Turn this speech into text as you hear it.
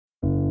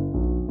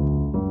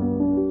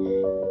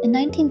In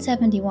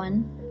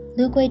 1971,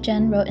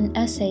 Gwei-djen wrote an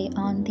essay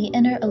on the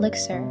Inner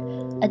Elixir,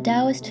 a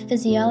Taoist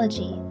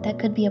physiology that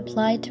could be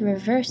applied to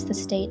reverse the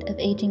state of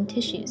aging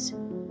tissues.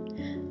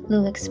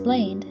 Lu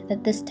explained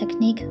that this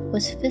technique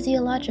was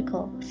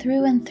physiological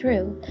through and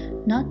through,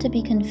 not to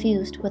be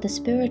confused with the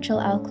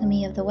spiritual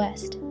alchemy of the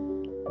West.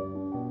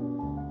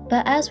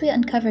 But as we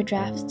uncover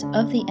drafts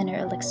of the Inner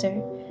Elixir,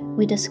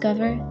 we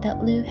discover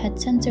that Lu had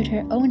censored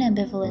her own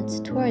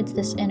ambivalence towards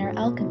this inner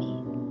alchemy.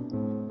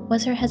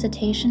 Was her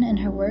hesitation in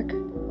her work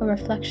a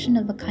reflection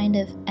of a kind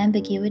of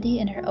ambiguity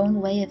in her own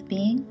way of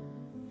being?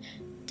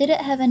 Did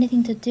it have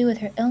anything to do with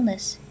her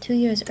illness 2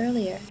 years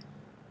earlier?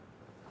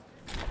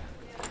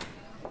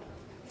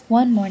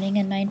 One morning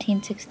in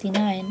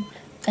 1969,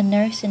 a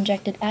nurse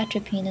injected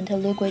atropine into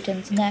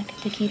Gwei-djen's neck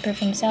to keep her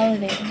from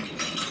salivating.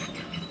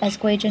 As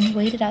Gwei-djen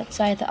waited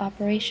outside the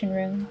operation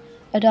room,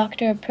 a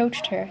doctor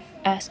approached her,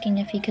 asking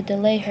if he could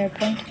delay her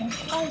appointment.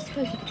 I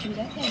suppose you could do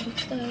that, yeah, but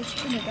she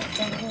couldn't have got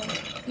down the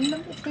hall.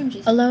 Remember the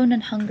fringes? Alone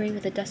and hungry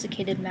with a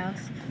desiccated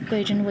mouth,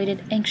 Gwei-djen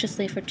waited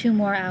anxiously for 2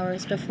 more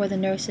hours before the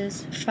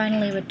nurses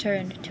finally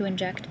returned to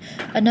inject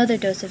another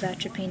dose of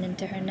atropine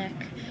into her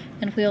neck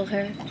and wheel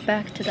her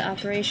back to the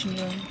operation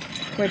room,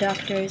 where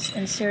doctors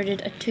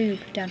inserted a tube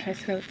down her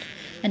throat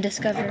and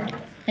discovered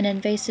an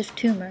invasive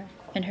tumor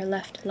in her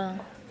left lung.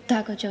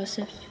 Dago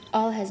Joseph,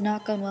 all has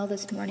not gone well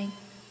this morning.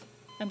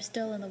 I'm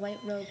still in the white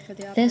robe for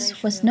the operation.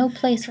 This was no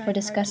place for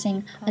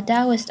discussing a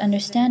Taoist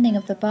understanding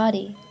of the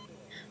body,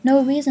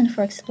 no reason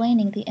for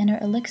explaining the inner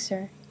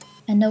elixir,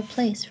 and no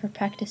place for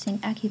practicing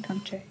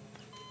acupuncture.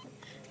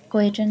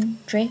 Gwei-djen,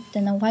 draped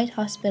in a white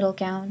hospital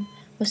gown,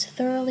 was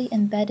thoroughly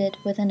embedded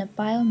within a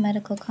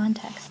biomedical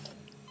context.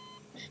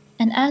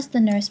 And as the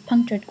nurse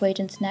punctured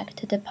Gwei-djen's neck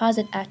to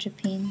deposit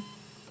atropine,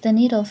 the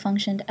needle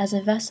functioned as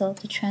a vessel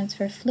to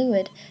transfer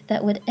fluid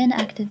that would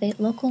inactivate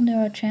local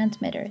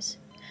neurotransmitters,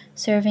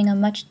 serving a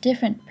much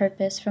different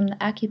purpose from the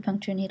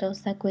acupuncture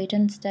needles that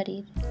Gwei-djen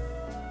studied.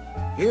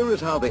 Here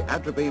is how the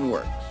atropine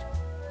works.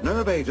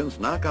 Nerve agents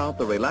knock out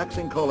the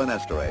relaxing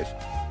cholinesterase,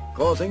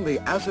 causing the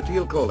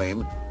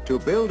acetylcholine to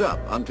build up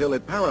until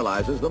it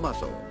paralyzes the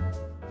muscle.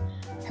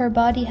 Her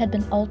body had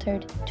been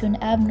altered to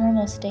an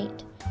abnormal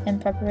state in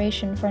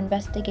preparation for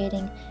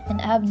investigating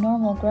an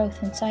abnormal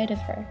growth inside of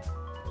her.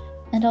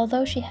 And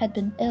although she had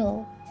been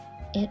ill,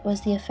 it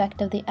was the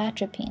effect of the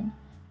atropine,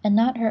 and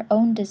not her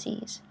own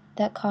disease,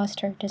 that caused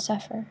her to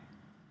suffer.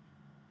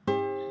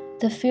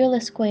 The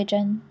fearless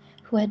Gwei-djen,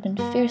 who had been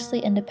fiercely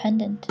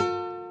independent,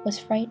 was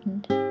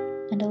frightened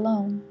and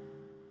alone.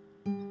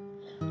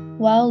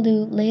 While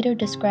Lu later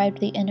described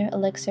the inner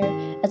elixir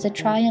as a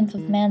triumph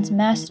of man's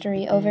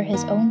mastery over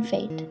his own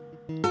fate,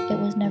 it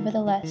was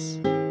nevertheless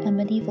a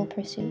medieval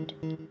pursuit.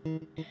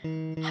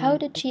 How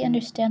did she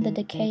understand the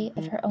decay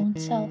of her own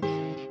self?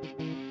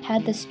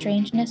 Had the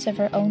strangeness of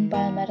her own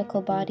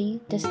biomedical body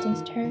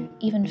distanced her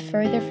even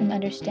further from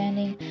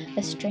understanding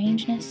the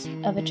strangeness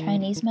of a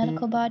Chinese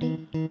medical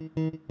body?